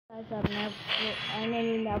Guys, I'm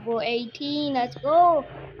in level 18. Let's go.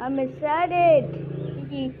 I'm excited.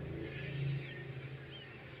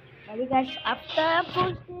 Maybe guys, after I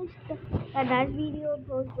post this, the last video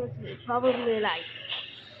post was probably like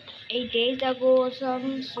 8 days ago or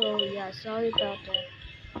something. So yeah, sorry about that.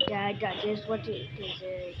 Yeah, that is what it is.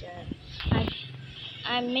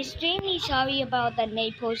 I'm extremely sorry about the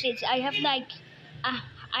late post. I have like,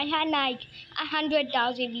 I had like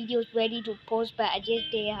 100,000 videos ready to post, but I just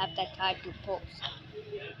didn't have the time to post.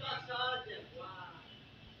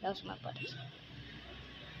 That's my brothers.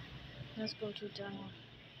 Let's go to the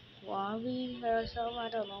worry herself. I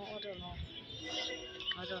don't know.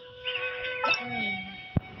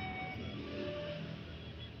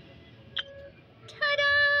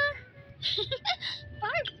 Ta-da!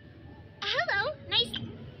 Barb, hello. Nice.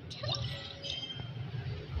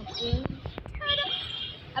 Okay. Ta-da!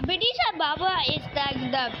 I'm pretty sure Baba is like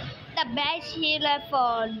the best healer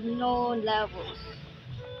for no levels.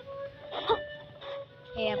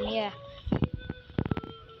 Hey, I'm here.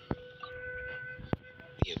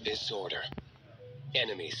 The Abyss Order.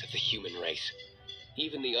 Enemies of the human race.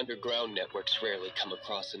 Even the underground networks rarely come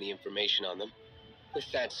across any information on them. With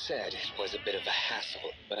that said, it was a bit of a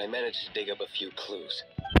hassle, but I managed to dig up a few clues.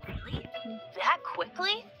 Really? That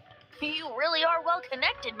quickly? You really are well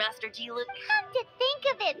connected, Master Gila. Come to think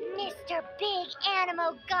of it, Mr. Big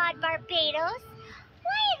Animal God Barbados,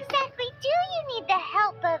 why exactly do you need the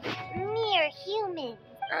help of mere humans?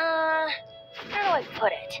 How do I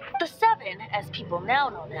put it? The Seven, as people now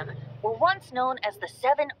know them, were once known as the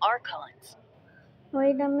Seven Archons.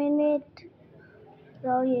 Wait a minute.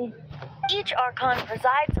 Sorry. Each Archon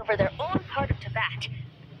presides over their own part of Teyvat.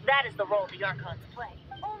 That is the role the Archons play.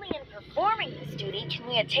 Only in performing this duty can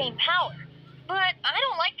we attain power. But I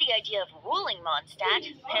don't like the idea of ruling Mondstadt,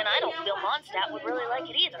 and I don't feel Mondstadt would really like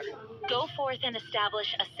it either. Go forth and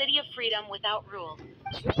establish a city of freedom without rule.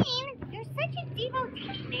 Jean, you're such a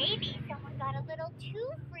devotee. Maybe someone got a little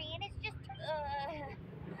too free and it's just...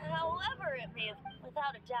 However it may have,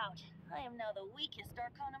 without a doubt, I am now the weakest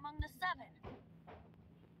Archon among the Seven.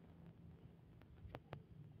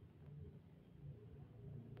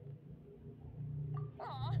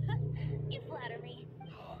 Aw, you flatter me.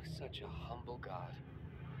 Oh, such a humble god.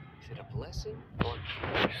 Is it a blessing or a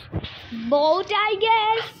curse? Both, I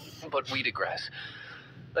guess. But we digress.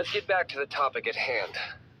 Let's get back to the topic at hand.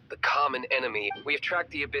 The common enemy. We have tracked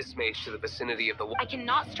the Abyss Mage to the vicinity of the... I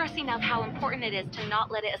cannot stress enough how important it is to not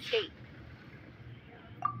let it escape.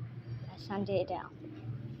 Let's hunt it down.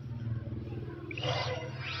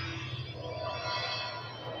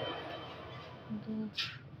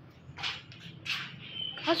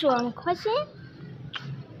 What's wrong, question?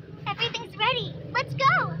 Everything's ready. Let's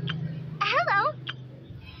go. Hello.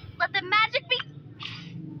 Let the magic be...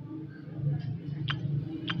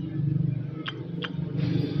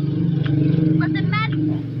 Let the magic...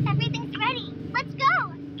 Everything's ready. Let's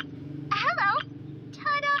go. Hello.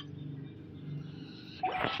 Ta-da.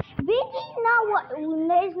 This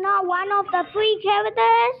is not one of the free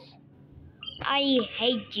characters. I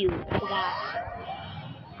hate you, guys.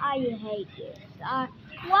 I hate this.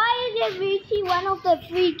 Why is it Richie one of the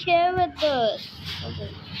free characters?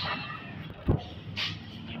 Okay.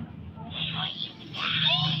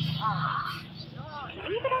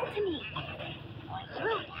 Leave it up to me.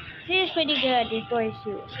 This is pretty good, this boy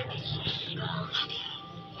suit.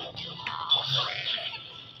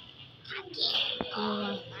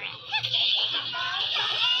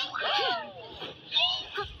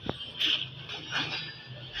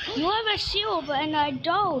 You have a shield, and I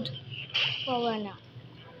don't. For right now.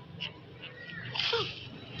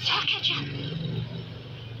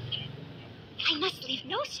 I must leave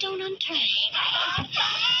no stone unturned.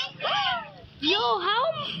 Yo, how?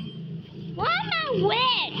 Why am I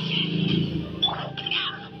wet?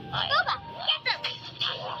 Booba, get them!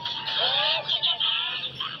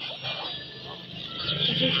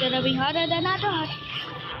 This is gonna be harder than I thought.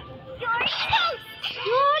 You're toast!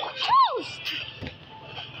 You're toast!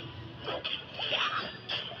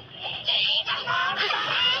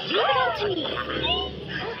 Leave it all to me.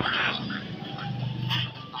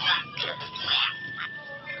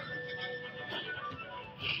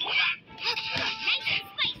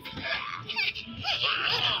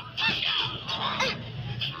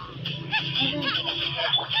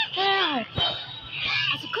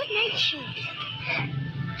 As a good night should.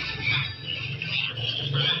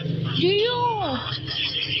 Do you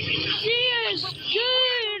see it's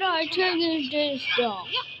good? I taking this down.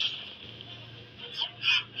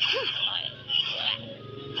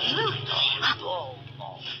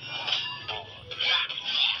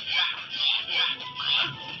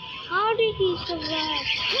 How did he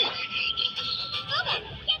survive?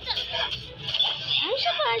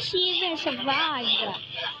 survived.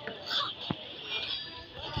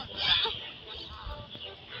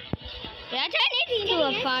 Did I turn it into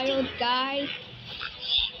a fire, guys?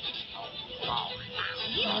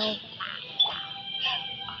 No.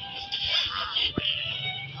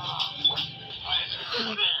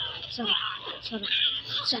 Shut up. Shut up.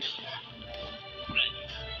 Shut up.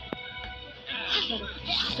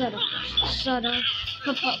 Shut up. Shut up.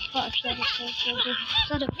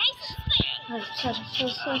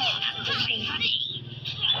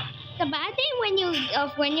 The bad thing when you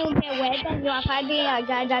get wet and you are fighting a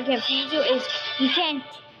guy that can freeze you is you can't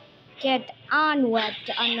get on wet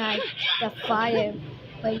on like the fire,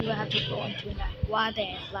 but you have to go into like water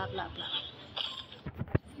and blah blah blah.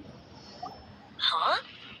 Huh?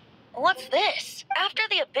 What's this? After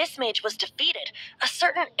the Abyss Mage was defeated, a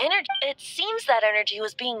certain energy. It seems that energy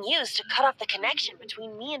was being used to cut off the connection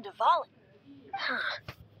between me and Dvalin. Huh.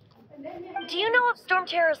 Do you know of Storm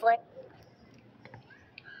Terror's land?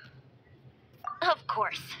 Of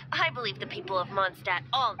course. I believe the people of Mondstadt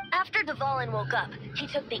all. After Dvalin woke up, he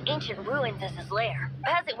took the ancient ruins as his lair.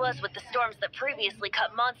 As it was with the storms that previously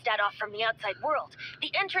cut Mondstadt off from the outside world,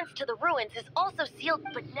 the entrance to the ruins is also sealed,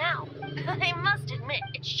 but now, I must admit,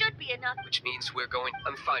 it should be enough. Which means we're going.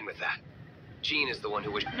 I'm fine with that. Jean is the one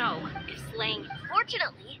who was. No, if slaying.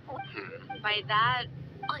 Fortunately, By that,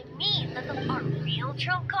 I mean that our real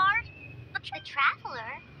trump card? The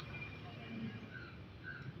Traveler?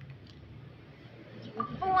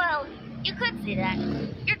 Well, you could say that.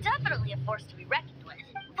 You're definitely a force to be reckoned with.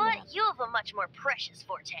 But you have a much more precious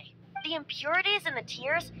forte. The impurities in the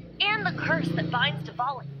tears and the curse that binds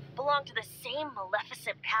Dvalin belong to the same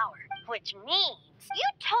maleficent power, which means... You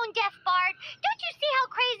tone-deaf bard! Don't you see how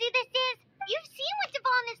crazy this is? You've seen what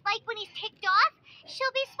Dvalin is like when he's ticked off.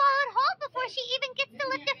 She'll be swallowed whole before she even gets to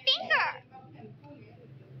lift a finger.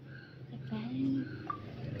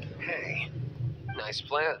 Hey, nice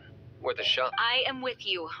plan. Worth a shot. I am with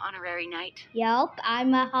you, honorary knight. Yup,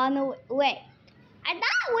 I'm a Hanu. Wait, I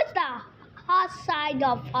thought it was the hot side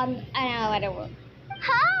of whatever.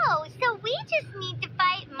 Oh, so we just need to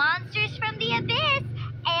fight monsters from the abyss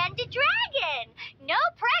and a dragon. No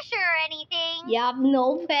pressure or anything. Yup,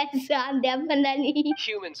 no pressure, definitely.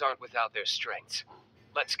 Humans aren't without their strengths.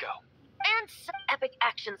 Let's go. And some epic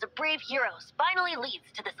actions of brave heroes finally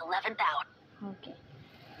leads to this 11th hour. Okay.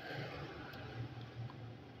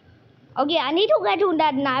 Okay, I need to get to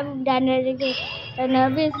that the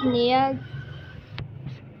nervous near.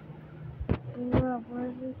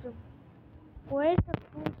 Where's the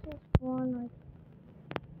closest one?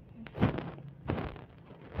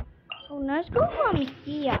 Oh, let's go from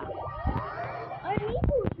here. I need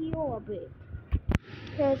to heal a bit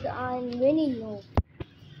because I'm really low.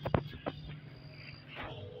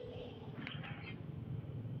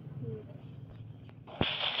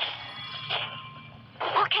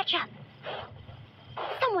 I'll catch up.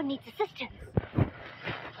 Someone needs assistance.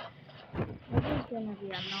 This is gonna be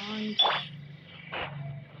a long time.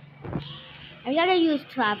 I gotta use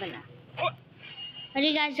Traveler.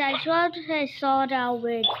 Okay guys, I saw that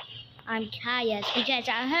with Kaya's because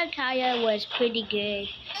I heard Kaya was pretty good.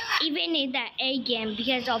 Even in the A game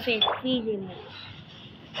because of his freezing move.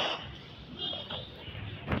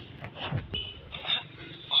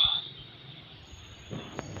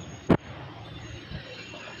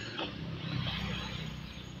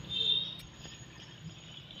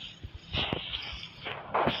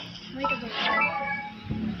 Wait a minute.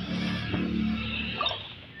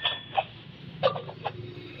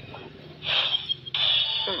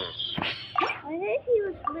 I think he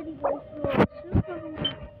was pretty good for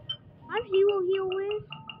how zero heal is?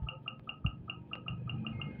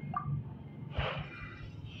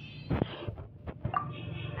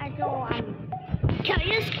 I know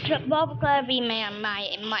Kaya's probably be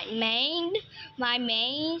my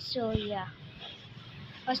main, so yeah.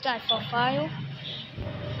 What's that for file?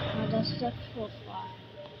 Oh, that's the profile.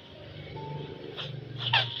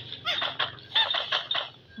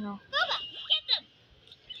 No.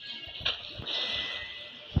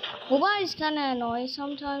 Boba is kind of annoying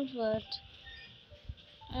sometimes, but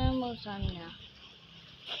I'm almost done now.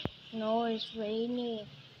 No, it's raining.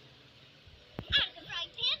 Out of the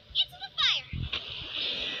frying pan, into the fire.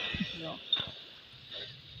 No.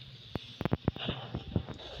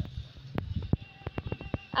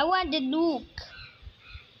 I want the Luke.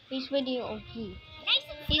 He's really OP. Nice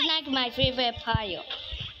and He's like my favorite pilot.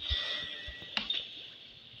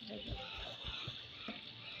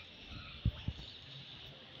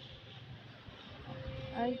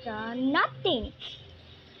 I got nothing.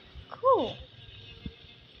 Cool.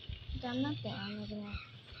 I got nothing. I'm not gonna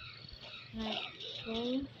like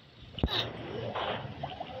go.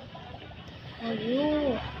 Oh,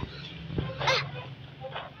 you.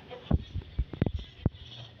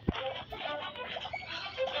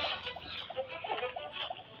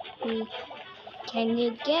 Can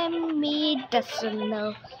you get me? Doesn't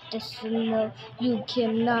know. You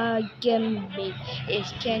cannot get me.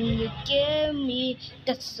 Can you get me?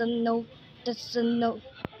 Doesn't know. I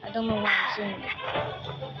don't know why I'm singing.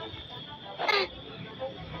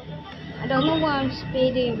 I don't know why I'm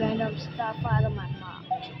spitting random stuff out of my mouth.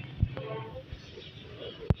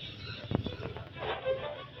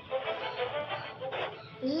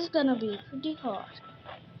 This is gonna be pretty hard.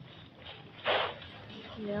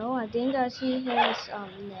 No, I think I see his there.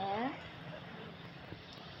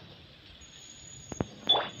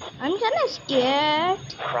 I'm kinda scared.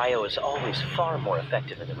 Cryo is always far more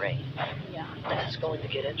effective in the rain. Yeah. This is going to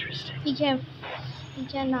get interesting. He cannot.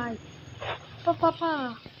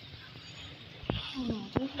 Pa. Oh no,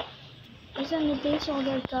 there's an base on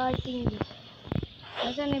the guy thingy.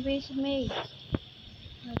 There's an base made.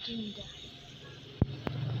 Not doing that.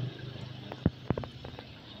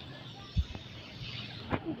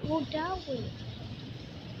 Go that way.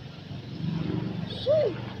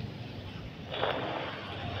 Shoot!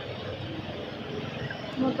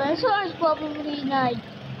 My best shot is probably like.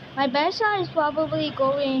 My best shot is probably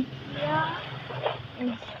going here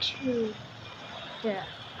into there.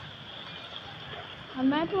 I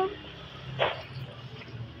might have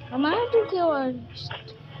to kill a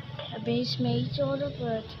base mate sort of,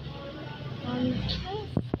 but I'm careful.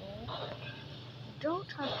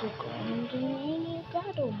 Don't have to go into any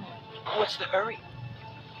battle mode. What's the hurry?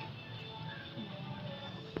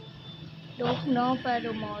 No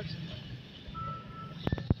battle mode.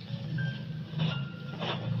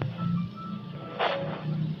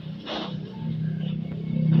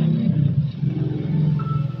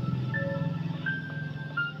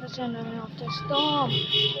 That's an eye of the storm.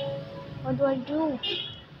 What do I do?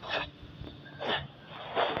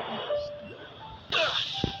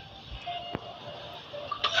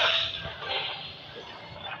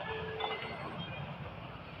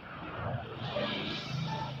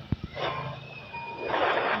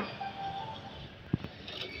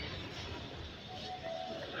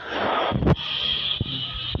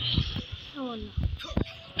 Oh no.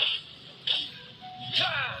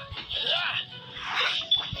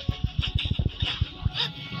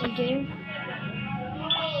 Okay.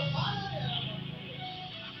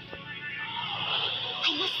 I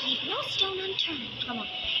must leave no stone unturned. Come on.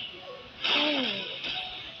 Oh.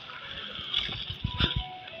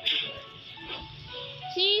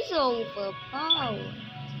 She's overpowered.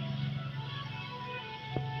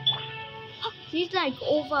 She's like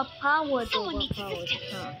overpowered. Someone needs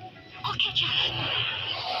assistance. Huh? I'll catch up.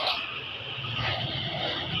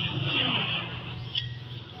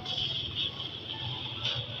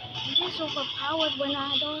 She's overpowered when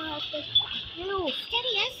I don't have the skill.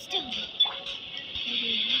 Steady as stone.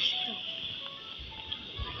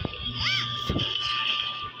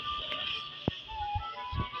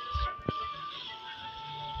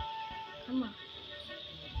 Come on.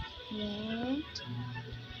 Land.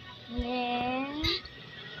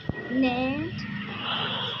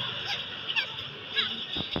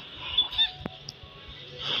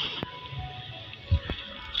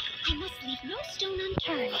 I must leave no stone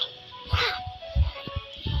unturned.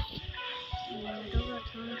 I don't got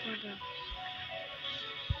time for that.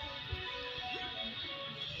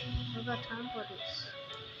 I don't got time for this.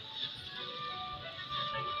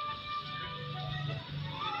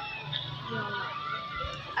 Yeah.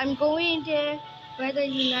 I'm going there whether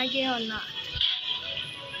you like it or not.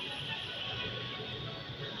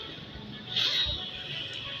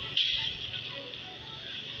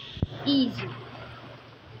 Easy.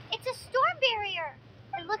 It's a storm barrier.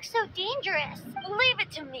 It looks so dangerous. Leave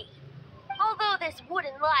it to me. Although this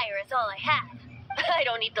wooden lyre is all I have, I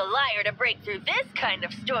don't need the lyre to break through this kind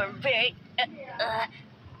of storm barrier.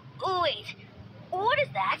 Wait, what is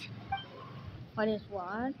that? What is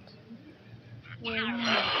what? The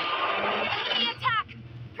attack!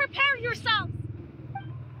 Prepare yourselves!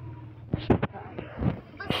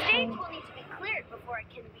 The stage will need to be cleared before I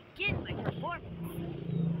can begin my performance.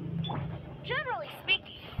 Generally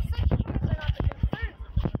speaking, such things are not the concerns of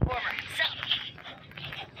the performer himself.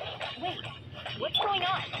 Wait, what's going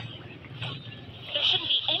on? There shouldn't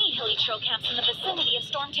be any Hilly-Tro camps in the vicinity of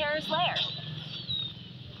Storm Terror's lair.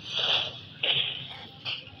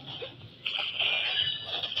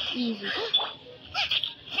 Easy.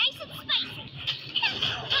 Nice and spicy.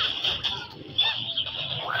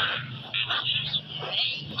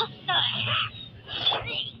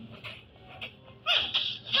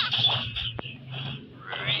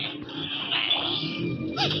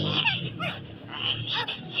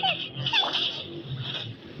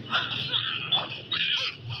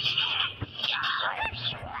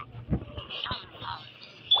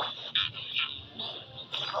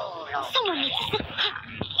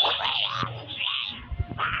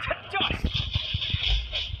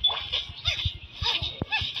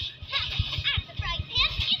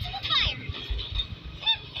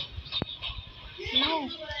 Don't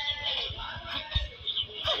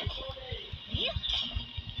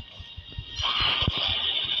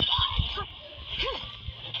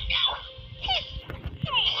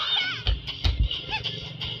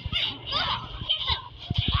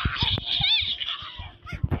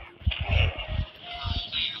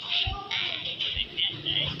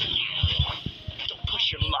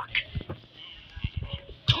push your luck.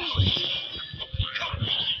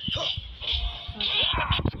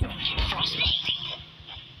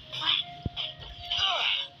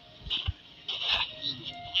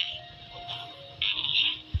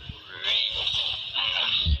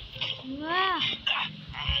 Ah.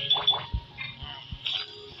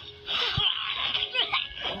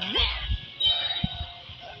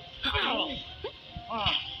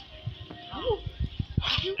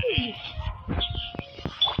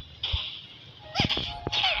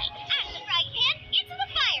 Out of the frying pan, into the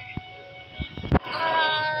fire.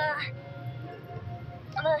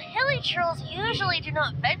 The hilly trolls usually do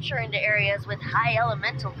not venture into areas with high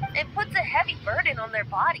elemental. It puts a heavy burden on their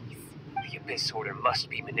bodies. The Abyss Order must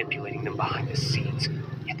be manipulating them behind the scenes,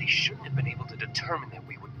 yet they shouldn't have been able to determine that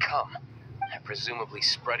we would come, and presumably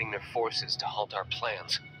spreading their forces to halt our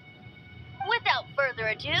plans. Without further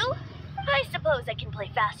ado, I suppose I can play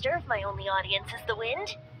faster if my only audience is the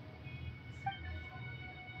wind.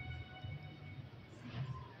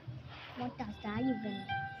 What does that even mean?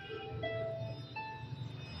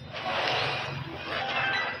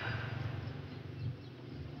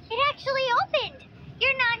 It actually opened.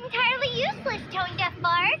 You're not entirely useless, Tone Deaf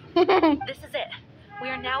Bard. This is it. We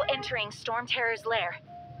are now entering Storm Terror's lair.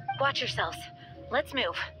 Watch yourselves. Let's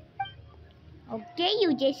move. Okay,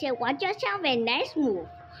 you just said watch yourself and let's move.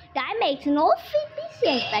 That makes no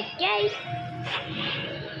sense, okay?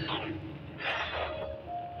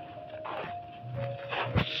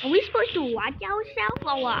 Are we supposed to watch ourselves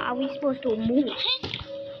or are we supposed to move?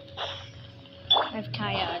 I've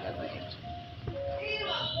kind of out of it.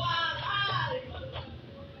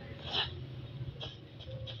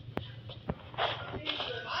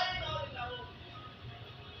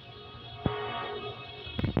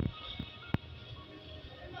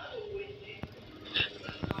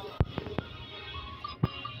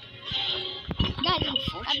 Guys,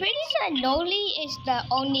 I'm pretty sure Loli is the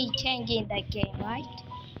only tank in the game, right?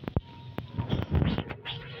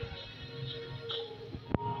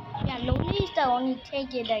 Yeah, Loli is the only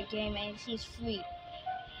tank in the game and she's free.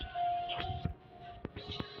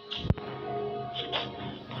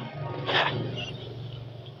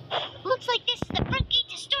 Looks like this is the front gate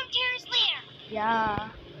to Storm Terror's lair. Yeah.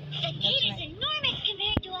 The gate is enormous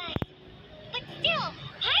compared to us. But still,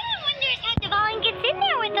 Paimon wonders how Devon gets in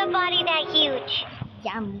there with a body that huge.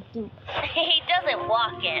 Yeah, me too. He doesn't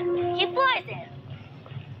walk in, he flies in.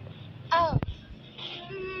 Oh.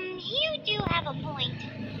 You do have a point.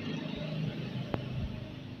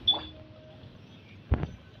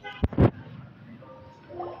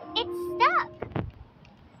 It's stuck.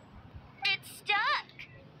 It's stuck.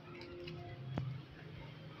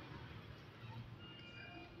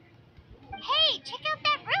 Hey, check out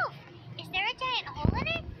that roof. Is there a giant hole in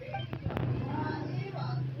it?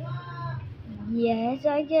 Yes,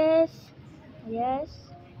 I guess. Yes.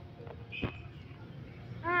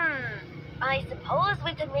 I suppose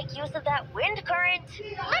we could make use of that wind current.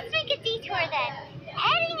 Let's make a detour then.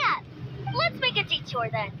 Heading up. Let's make a detour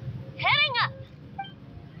then. Heading up.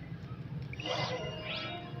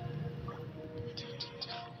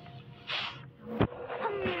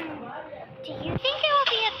 Do you think there will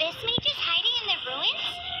be abyss mages hiding in the ruins?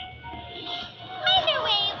 Either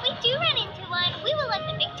way, if we do run into one, we will let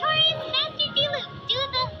the victorious Master Diluc do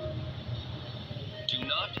the... Do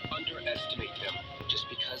not underestimate them, just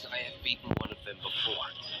because I have beaten one of them before.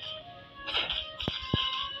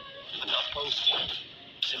 I'm not boasting,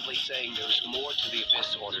 simply saying there is more to the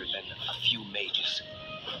Abyss Order than a few mages.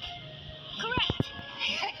 Correct.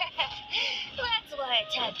 That's why I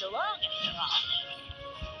tagged along after all.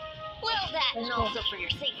 Well, that and also for your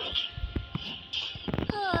safety.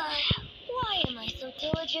 Why am I so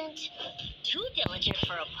diligent? Too diligent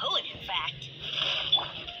for a poet, in fact.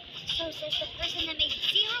 So says the person that made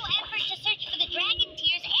zero effort to search for the dragon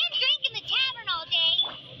tears and drank in the tavern all day.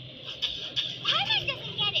 Paimon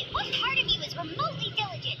doesn't get it. What part of you is remotely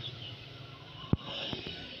diligent?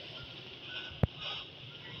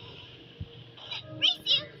 Race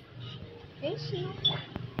you! Thank you.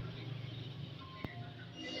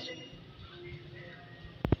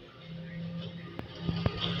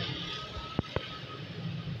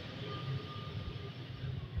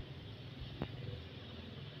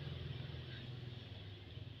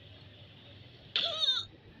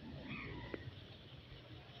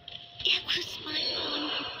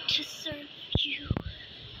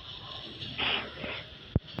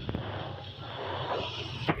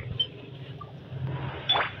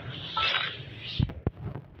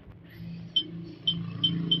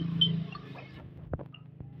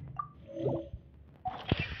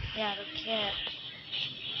 Yeah, I don't care.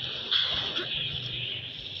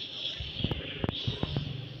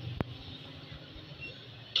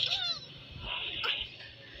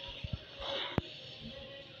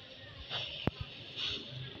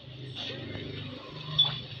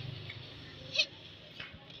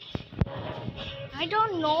 I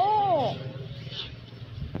don't know.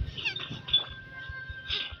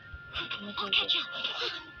 I'll catch up.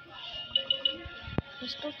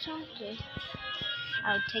 Crystal chocolate.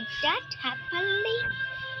 I'll take that happily.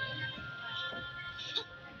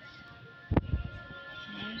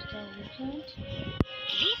 There's the weekend.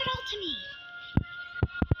 Leave it all to me.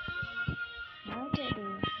 Now they do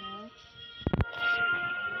that.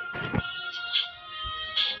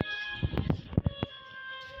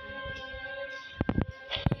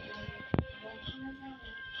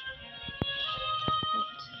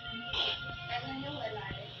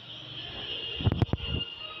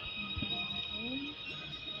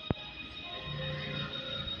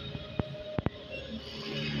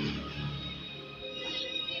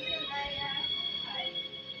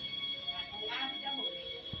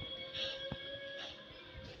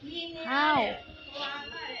 How?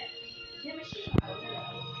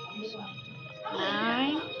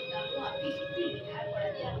 9.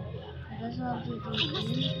 That's all the I must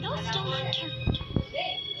leave no stone unturned.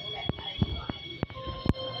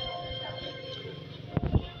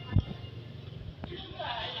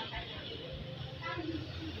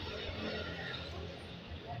 A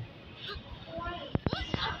wind current.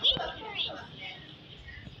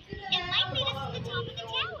 It might lead us to the top of the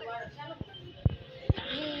tower.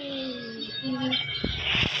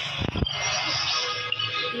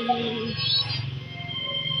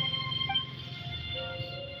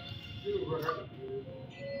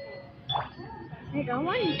 I don't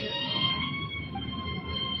want to.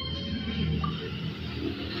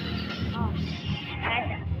 Oh,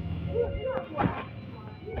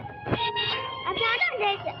 I found out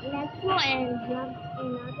there's Electro and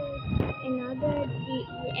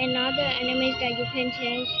another enemies that you can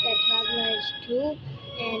change the travelers to,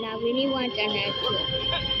 and I really want an Electro.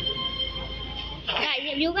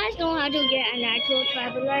 If you guys know how to get an actual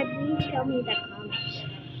traveler, please tell me in the comments.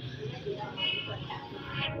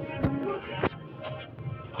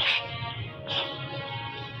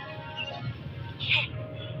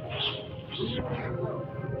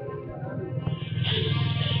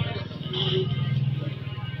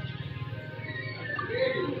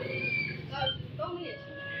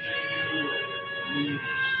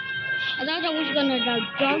 I thought that was gonna jump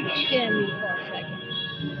scare me for a second.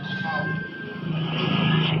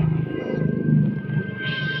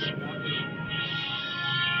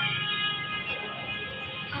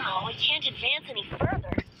 Oh, we can't advance any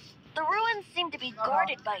further. The ruins seem to be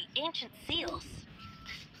guarded by ancient seals.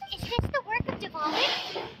 Is this the work of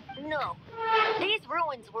Devalin? No, these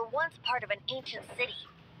ruins were once part of an ancient city.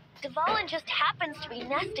 Devalin just happens to be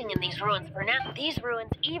nesting in these ruins for now. These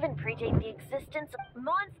ruins even predate the existence of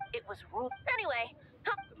months. It was ruled anyway.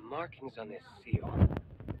 The markings on this seal.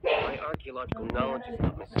 My archaeological knowledge is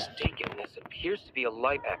not mistaken. This appears to be a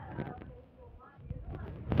light act.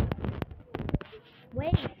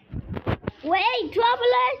 Wait,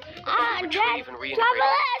 travelers! Travelers! Original,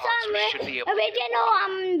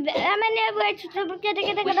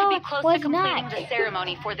 We should be close to completing the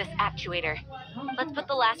ceremony for this actuator. Let's put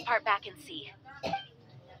the last part back and see.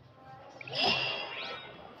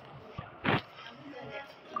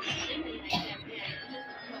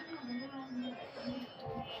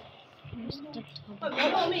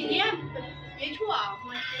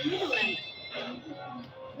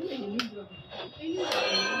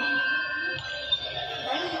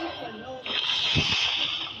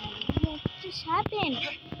 What just happened?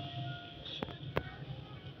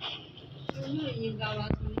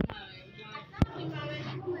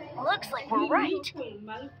 Looks like we're right.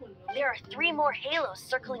 There are 3 more halos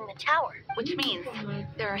circling the tower. Which means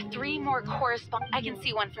there are 3 more I can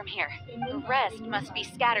see one from here. The rest must be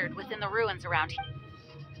scattered within the ruins around here.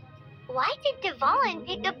 Why did Devalin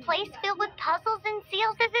pick a place filled with puzzles and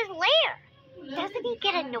seals as his lair? Doesn't he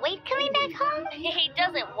get annoyed coming back home? He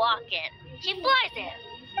doesn't walk in. He flies in.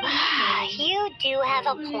 You do have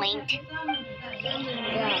a point.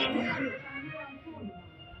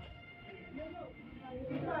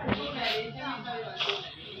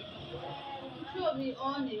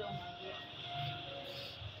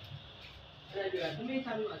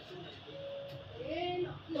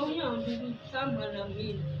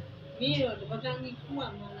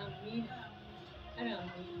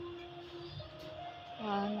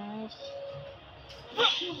 Oh, nice.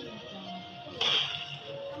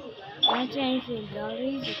 I changed his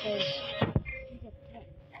belly because he's a pet.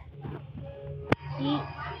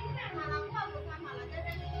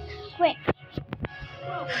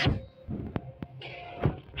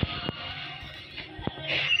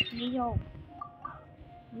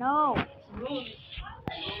 No.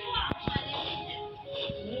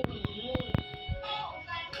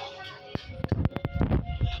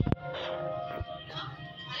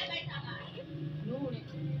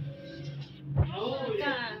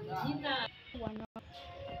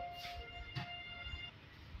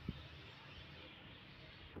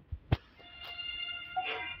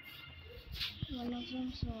 One of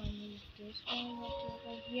them, so I need this one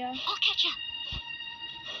over here. I'll catch up.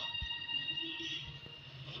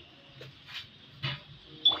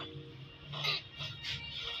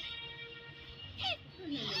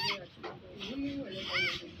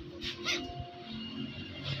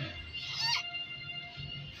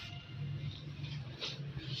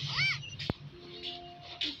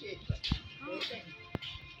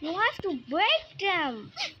 You have to break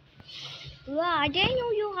them. Yeah, I didn't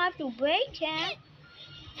know you have to break them.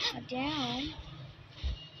 Down.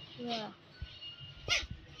 Yeah.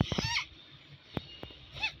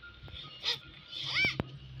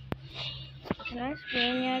 Can I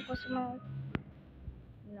explain your customer?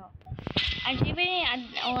 No. I even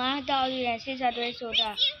I thought you that since I do so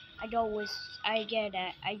that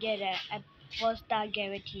I get a first star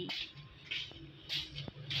guarantee.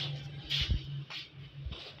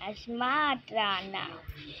 I'm smart now.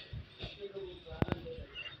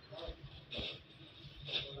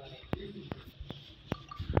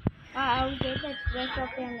 I'll get the rest of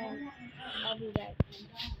them and I'll be back.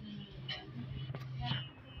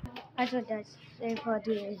 I thought that's it for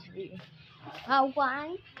today's video.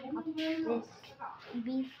 One of this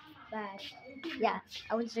beef bag. Yeah,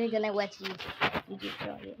 I was really gonna watch you. You just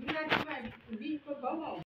saw it.